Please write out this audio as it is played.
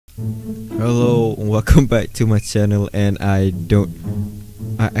Hello, welcome back to my channel, and I do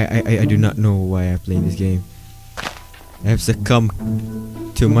not know why I'm playing this game. I have succumbed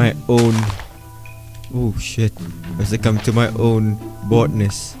to my own I've succumbed to my own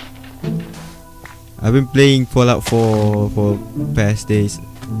boredness. I've been playing Fallout 4 for past days,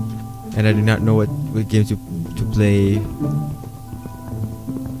 and I do not know what game to play.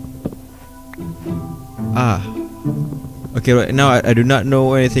 Okay, right now I do not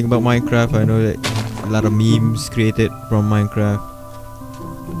know anything about Minecraft. I know that a lot of memes created from Minecraft.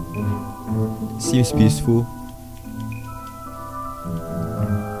 Seems peaceful.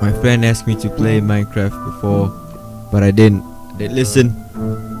 My friend asked me to play Minecraft before, but I didn't listen.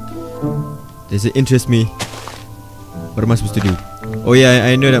 Does it interest me? What am I supposed to do? Oh yeah,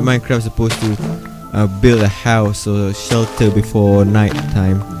 I know that Minecraft is supposed to build a house or shelter before night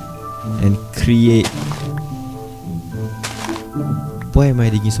time and create. Why am I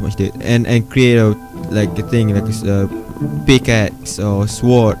digging so much dirt? And create a thing like a pickaxe or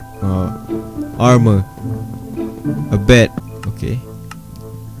sword or armor, a bed. Okay,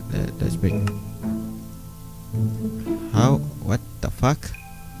 that's big. How? What the fuck?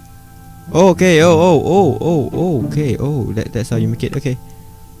 Oh, okay. Okay. That's how you make it. Okay.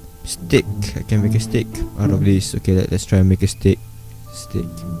 Stick. I can make a stick out of this. Okay, let's try and make a stick.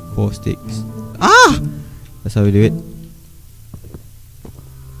 4 sticks. That's how we do it.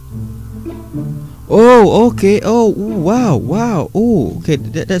 Oh, okay. Oh, wow. Oh, okay.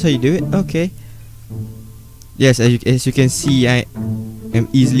 That's how you do it. Okay. Yes, as you can see, I am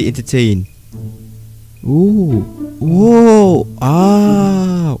easily entertained. Ooh. Whoa.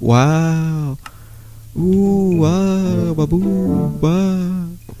 Wow. Ooh, wow. Baboo. Wow.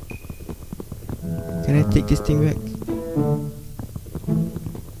 Can I take this thing back?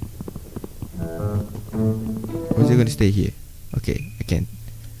 Or is it gonna stay here? Okay, I can.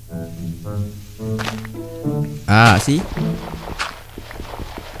 See?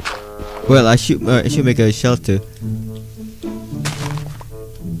 Well, I should make a shelter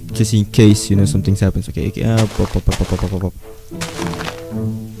just in case, something happens. Okay. Pop.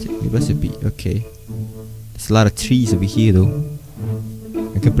 Recipe. Okay. There's a lot of trees over here, though.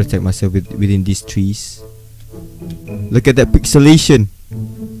 I can protect myself within these trees. Look at that pixelation.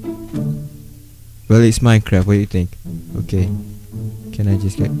 Well, it's Minecraft. What do you think? Okay. Can I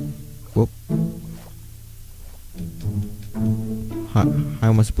just get? Whoop. How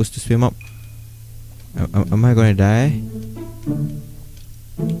am I supposed to swim up? Am I gonna die?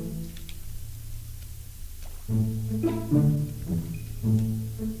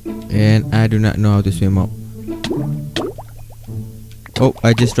 And I do not know how to swim up. Oh,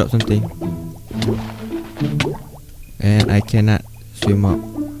 I just dropped something. And I cannot swim up.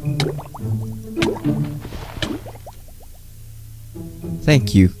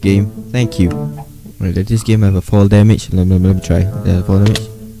 Thank you, game. Thank you. Right, does this game have a fall damage? Let me try. Fall damage?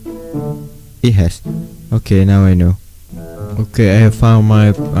 It has. Okay, now I know. Okay, I have found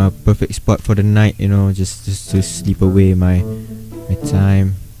my perfect spot for the night. Just to sleep away my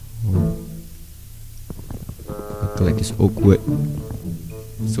time. I collect this oak wood.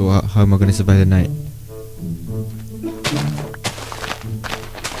 So how am I gonna survive the night?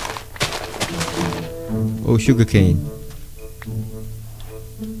 Oh, sugarcane.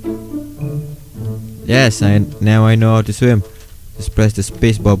 Yes, now I know how to swim. Just press the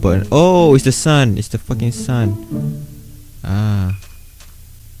spacebar button. Oh, it's the sun. It's the fucking sun. I'll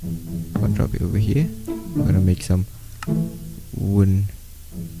drop it over here. I'm gonna make some wooden.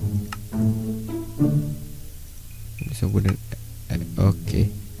 Some wooden. Okay.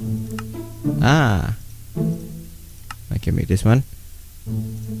 I can make this one.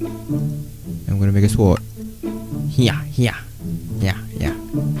 I'm gonna make a sword. Yeah.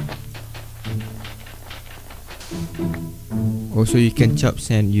 Also, you can chop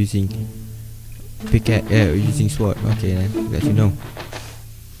sand using pickaxe, using sword. Okay, then let you know.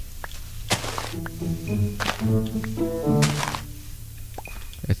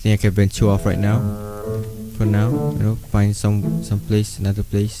 I think I can venture off right now. For now, find some place, another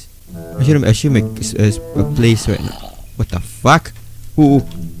place. I should make a place right now. What the fuck? Ooh.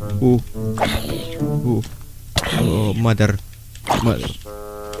 Oh, mother.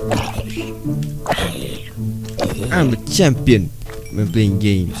 I'm the champion when playing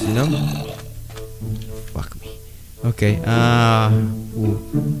games, Fuck me. Okay.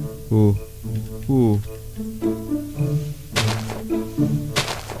 Ooh.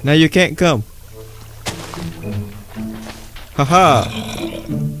 Now you can't come. Haha.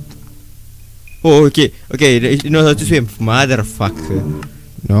 Oh, okay. You know how to swim, motherfucker.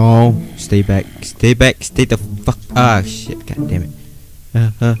 No, stay back. Stay the fuck. Shit. God damn it.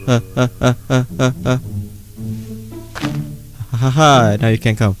 Haha, now you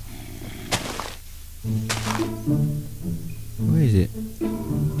can come. Where is it?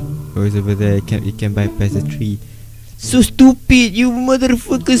 Oh, it's over there. You can bypass the tree. So stupid, you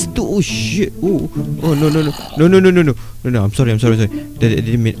motherfuckers! Oh shit! Oh, oh no no no no no no no no no no! I'm sorry. I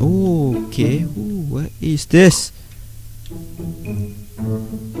didn't mean. Oh, okay. Oh, what is this?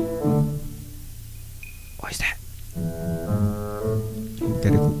 What is that?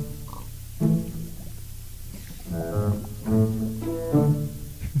 Gotta go.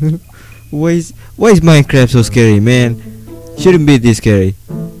 Why is Minecraft so scary, man? Shouldn't be this scary.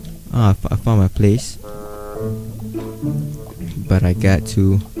 Ah, I found my place, but I got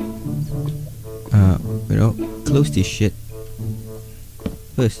to, close this shit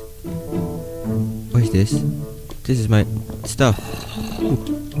first. What is this? This is my stuff. Ooh,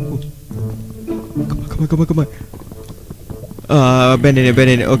 ooh. Come on. Abandon it.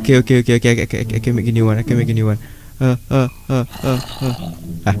 Okay. I can make a new one.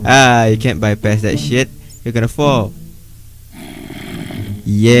 Haha, you can't bypass that shit. You're gonna fall.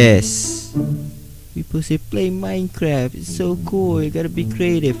 Yes. People say play Minecraft. It's so cool. You gotta be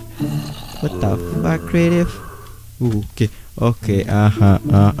creative. What the fuck, creative? Ooh, okay.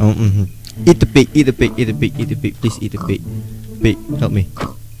 Eat the pig. Please eat the pig. Pig, help me.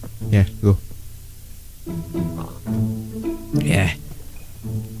 Yeah, go. Yeah.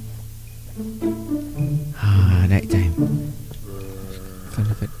 Nighttime.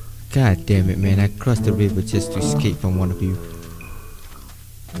 God damn it, man. I crossed the river just to escape from one of you.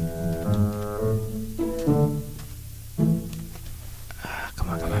 Come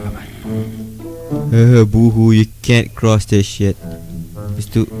on. Boo-hoo, you can't cross this shit. It's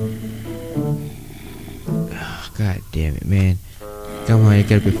too... God damn it, man. Come on, you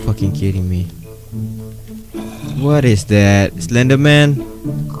gotta be fucking kidding me. What is that? Slenderman?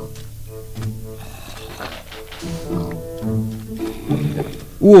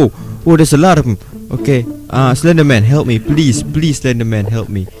 Whoa, there's a lot of them. Okay, Slenderman, help me, please, Slenderman, help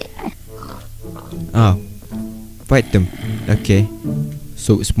me. Fight them. Okay,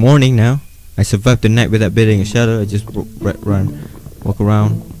 so it's morning now. I survived the night without building a shelter. I just walk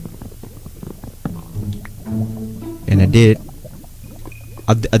around, and I did it.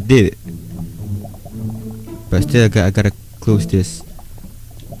 But still, I gotta close this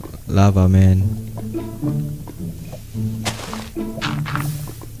lava, man.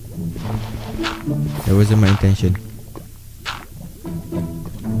 That wasn't my intention.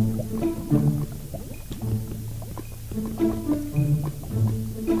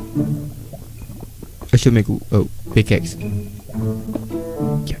 I should make a pickaxe.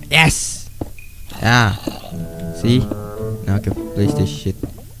 Yes! See? Now I can place this shit.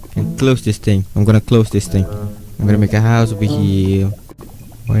 I can close this thing. I'm gonna close this thing. I'm gonna make a house over here.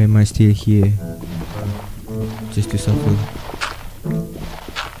 Why am I still here? Just to suffer.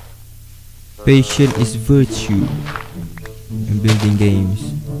 Patience is virtue in building games.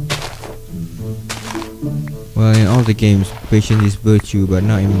 Well, in all the games, patience is virtue, but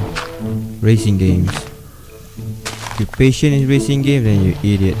not in racing games. If you're patient in racing games, then you're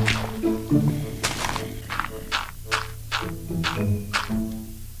idiot.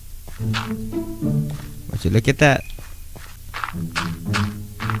 Watch it, look at that.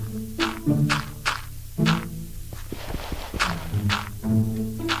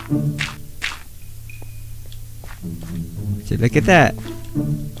 Look at that.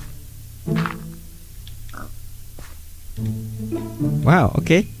 Wow,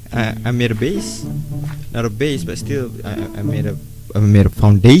 okay. I made a base. Not a base, but still I made a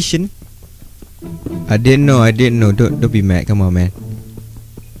foundation. I didn't know. Don't be mad. Come on, man.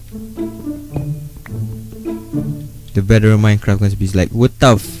 The veteran Minecraft must be like, what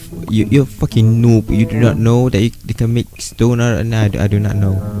the you're fucking noob. You do not know that you can make stone out. No, I do not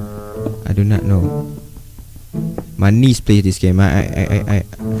know. My niece plays this game.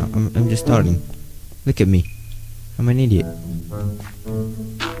 I'm just starting. Look at me. I'm an idiot.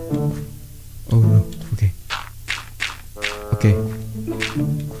 Oh no. Okay.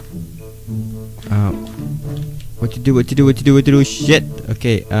 What to do? Shit.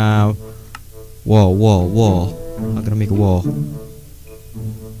 Okay. Wall. I'm gonna make a wall.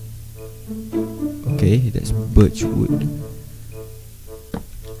 Okay, that's birch wood.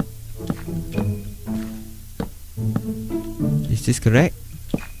 Is this correct?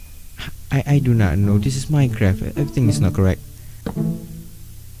 I do not know. This is Minecraft. Everything is not correct.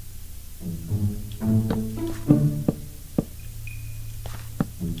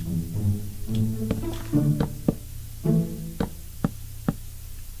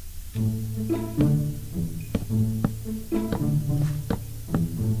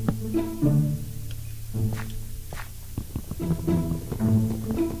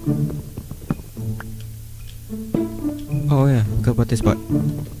 water spot.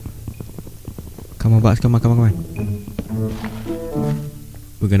 Come on, boss. Come on.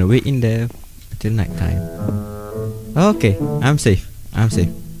 We're gonna wait in there until night time. Okay, I'm safe. I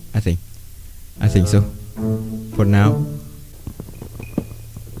think so. For now.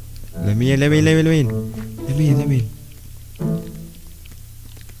 Let me in.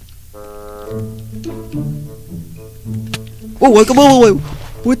 Oh, welcome on.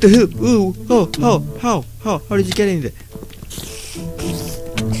 What the hell? Oh, how did you get in there?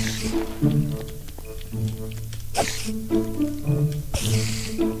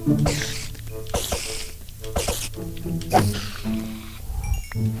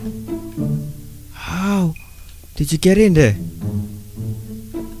 How did you get in there?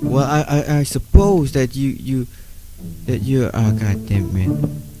 Well, I suppose that you oh, god damn it,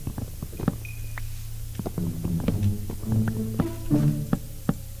 man.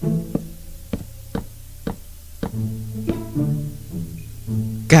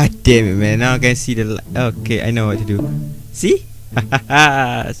 God damn it, man. Now I can see the light. Okay, I know what to do. See?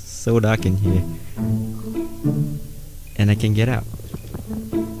 So dark in here. And I can get out.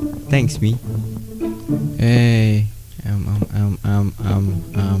 Thanks, me. Hey, I'm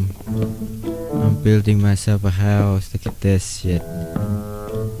building myself a house. Look at this shit.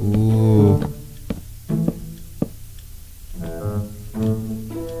 Ooh.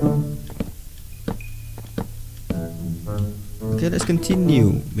 Okay, let's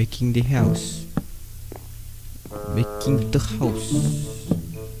continue making the house.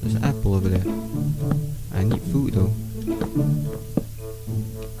 There's an apple over there. I need food though.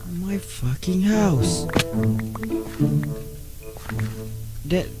 My fucking house.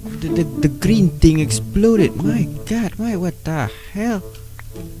 The green thing exploded. My god, what the hell?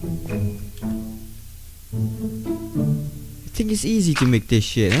 I think it's easy to make this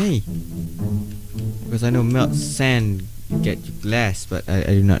shit, hey? Because I know melt sand you get your glass, but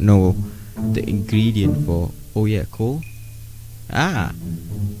I do not know the ingredient for. Oh yeah, coal. Ah.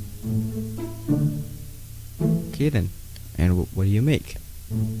 Okay then. And what do you make?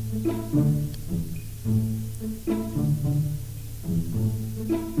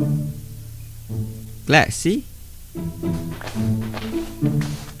 Glass, see?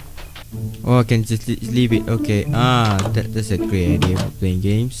 Oh, I can just leave it. Okay. That's a great idea for playing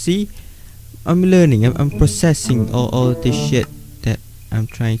games. See? I'm learning. I'm processing all this shit that I'm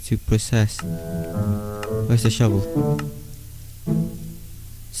trying to process. Where's the shovel?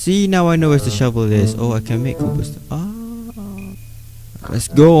 See, now I know where the shovel is. Oh, I can make cobblestone. Let's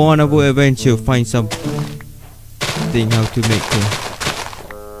go on a adventure. Find something how to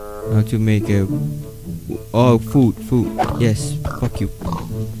make a oh, food. Yes, fuck you.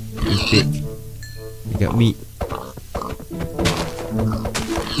 It's big. I got meat.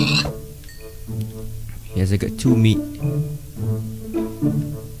 Yes, I got 2 meat.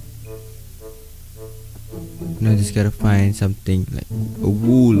 Now I just gotta find something like a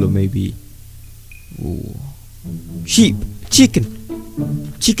wool or maybe sheep, chicken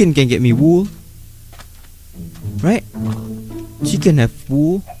can get me wool, right? Chicken have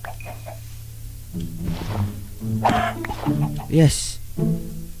wool. Yes,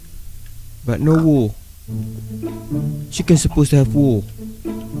 but no wool. Chicken supposed to have wool.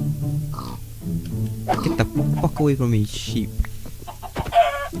 Get the fuck away from me, sheep.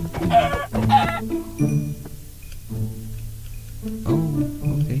 Oh,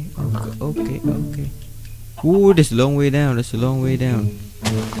 okay. Ooh, that's a long way down.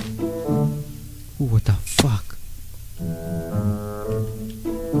 Ooh, what the fuck?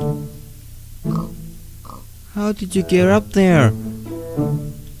 How did you get up there?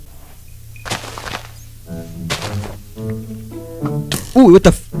 Ooh, what the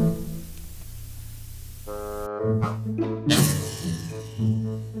f—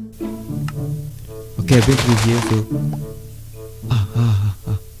 Okay, I've been through here, so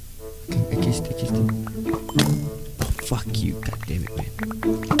I kissed it. Oh, fuck you, god damn it, man.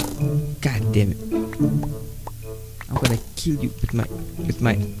 God damn it. I'm gonna kill you with my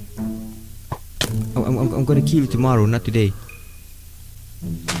I'm gonna kill you tomorrow, not today.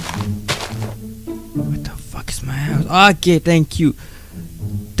 What the fuck is my house? Okay, thank you.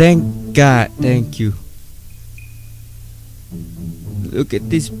 Thank God, thank you. Look at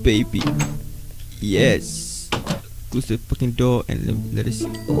this baby. Yes. Close the fucking door and let us see.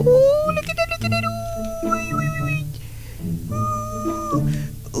 Oh, look at that.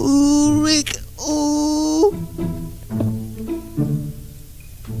 Oh, Rick. Oh.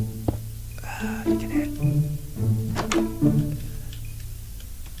 Look at that.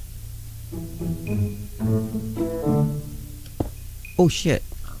 Oh shit.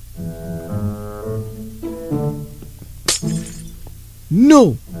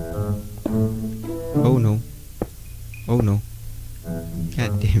 No! Oh no. Oh no.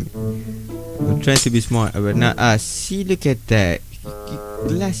 God damn it. I'm trying to be smart, but not see, look at that.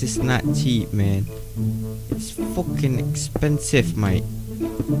 Glass is not cheap, man. It's fucking expensive, mate.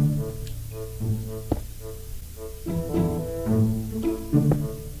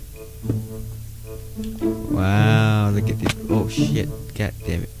 Wow, look at this. Oh shit, god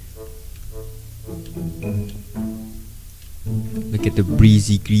damn it. Look at the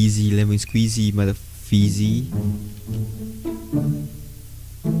breezy, greasy, lemon squeezy, mother feezy.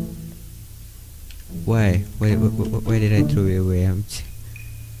 Why did I throw it away? I'm just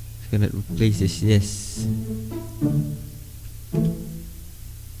gonna replace this. Yes.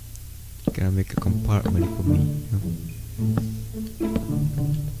 Gonna make a compartment for me.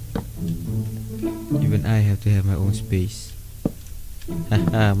 Even I have to have my own space.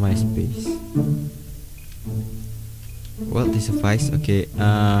 Haha, my space. Well, this suffice. Okay,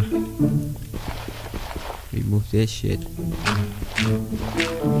 remove this shit.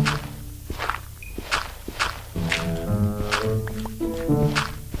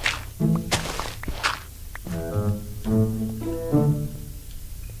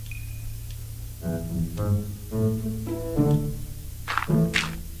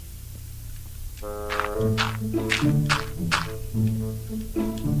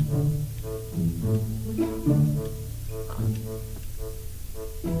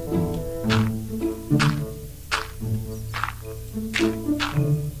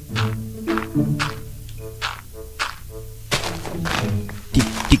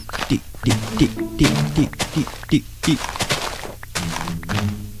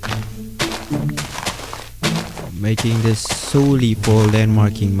 Making this solely for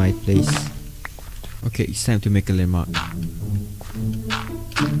landmarking my place. Okay, it's time to make a landmark.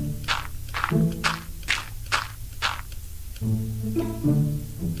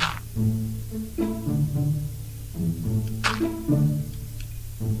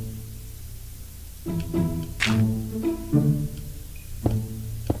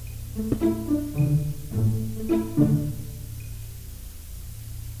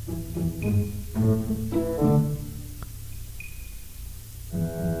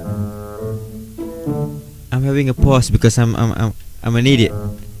 I'm having a pause because I'm an idiot.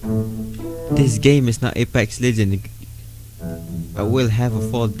 This game is not Apex Legend. I will have a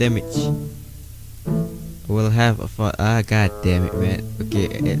fall damage. I will have a fall. Ah, god damn it, man. Okay,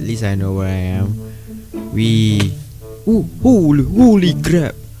 at least I know where I am. Ooh, holy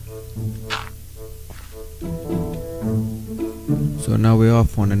crap. So now we're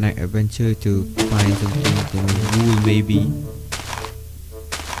off on a night adventure to find something wool, maybe.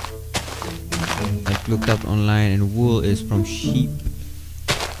 I've looked up online and wool is from sheep.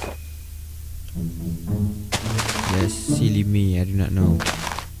 Yes, silly me, I do not know.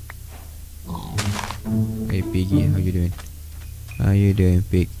 Hey piggy, how you doing? How you doing,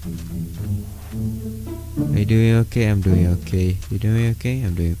 pig? Are you doing okay? I'm doing okay. You doing okay?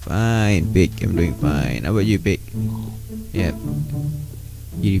 I'm doing fine, pig. I'm doing fine. How about you, pig? Yep.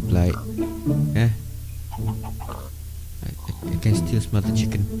 He replied. Yeah. I can still smell the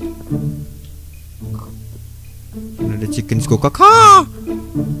chicken. You know the chickens go caca.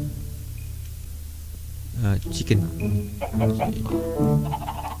 Chicken.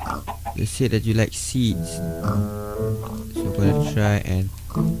 You said that you like seeds, so I'm gonna try and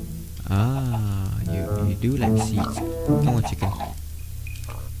you do like seeds. Come on, chicken.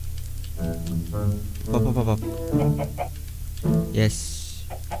 Pop. Yes.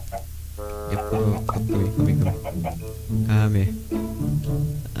 Yep. Come here. Come here.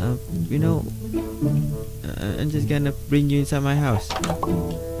 You know, I'm just gonna bring you inside my house.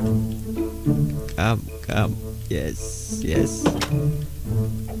 Come. Yes.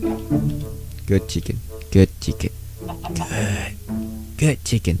 Good chicken. Good chicken.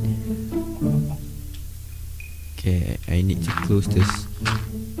 Okay, I need to close this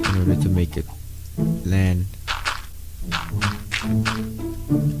in order to make it land.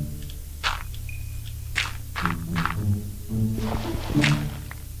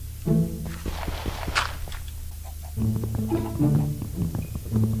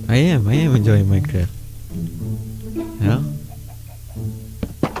 I am enjoying Minecraft. Yeah?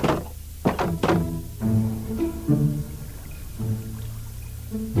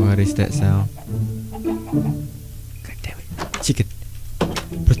 What is that sound? God damn it. Chicken.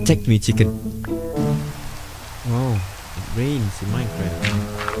 Protect me, chicken. Oh, it rains in Minecraft.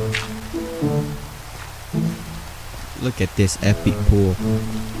 Look at this epic pool.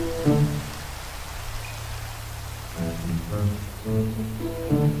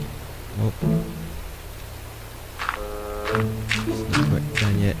 Oh. It's not quite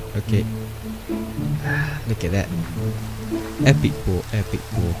done yet. Okay. Look at that. Epic ball, epic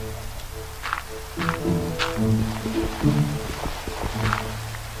ball.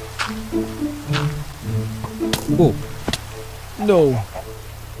 Oh no!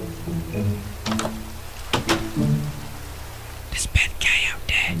 There's a bad guy out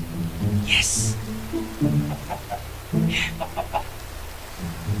there. Yes. Yeah.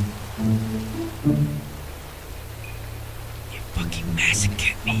 You fucking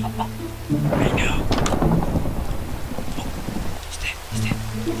massacred me. I know. Oh, he's dead. He's dead.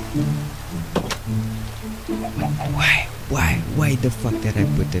 Why the fuck did I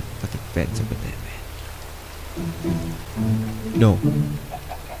put that fucking fence over there, man? No.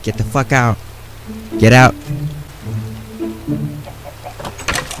 Get the fuck out. Get out.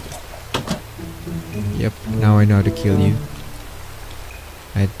 Yep, now I know how to kill you.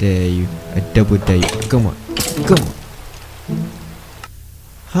 I dare you. I double dare you. Come on. Come on.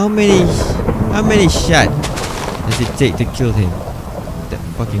 How many shots does it take to kill him? That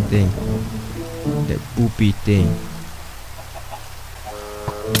fucking thing. That poopy thing.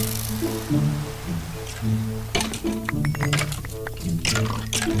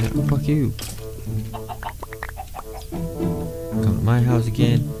 Yeah, fuck you. Come to my house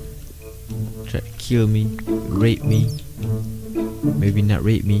again. Try to kill me. Rape me. Maybe not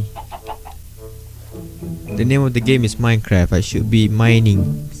rape me. The name of the game is Minecraft. I should be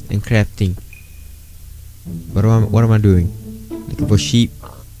mining and crafting. What am I doing? Looking for sheep?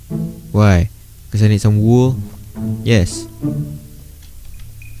 Why? Because I need some wool? Yes.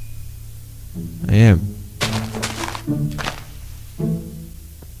 I am.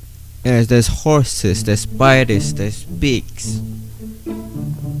 Yes, there's horses, there's spiders, there's pigs.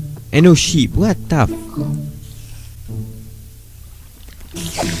 And no sheep. What the f...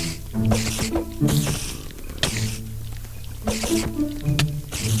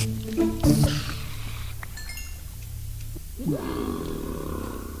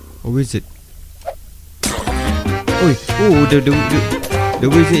 What is it? Oh, the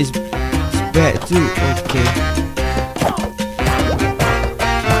wizard is bad too. Okay.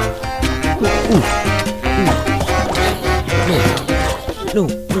 No.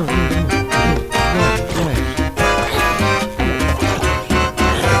 No.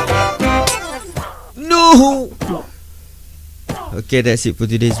 Okay, that's it for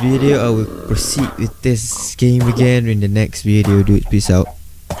today's video. I will proceed with this game again in the next video, dude. Peace out.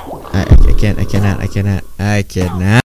 I cannot.